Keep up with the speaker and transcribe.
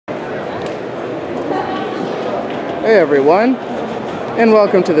Hey everyone, and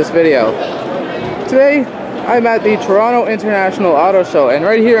welcome to this video. Today, I'm at the Toronto International Auto Show, and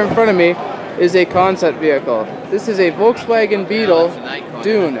right here in front of me is a concept vehicle. This is a Volkswagen Beetle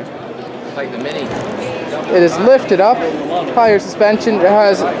Dune. Like the Mini. It is lifted up, higher suspension, it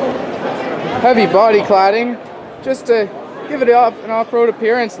has heavy body cladding, just to give it an off-road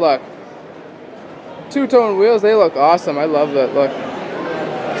appearance look. Two-tone wheels, they look awesome, I love that look.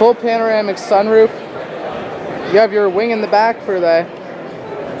 Full panoramic sunroof. You have your wing in the back for the,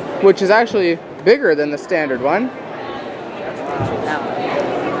 which is actually bigger than the standard one.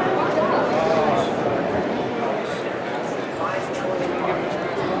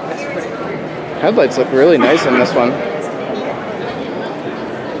 Headlights look really nice in this one.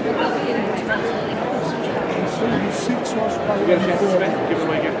 You get a chance to spend, give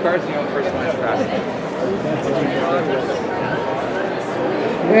away gift cards, and you own personalized traffic.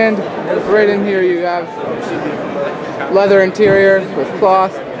 And right in here you have leather interior with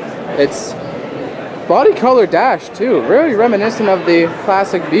cloth. It's body color dash too, really reminiscent of the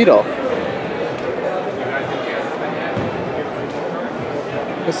classic Beetle.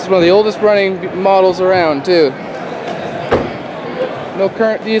 This is one of the oldest running models around too. No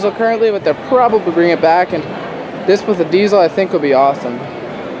current diesel currently, but they'll probably bring it back, and this with a diesel I think would be awesome.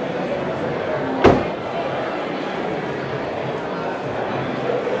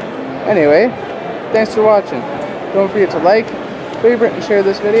 Anyway, thanks for watching. Don't forget to like, favorite, and share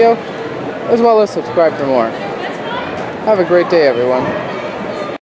this video, as well as subscribe for more. Have a great day, everyone.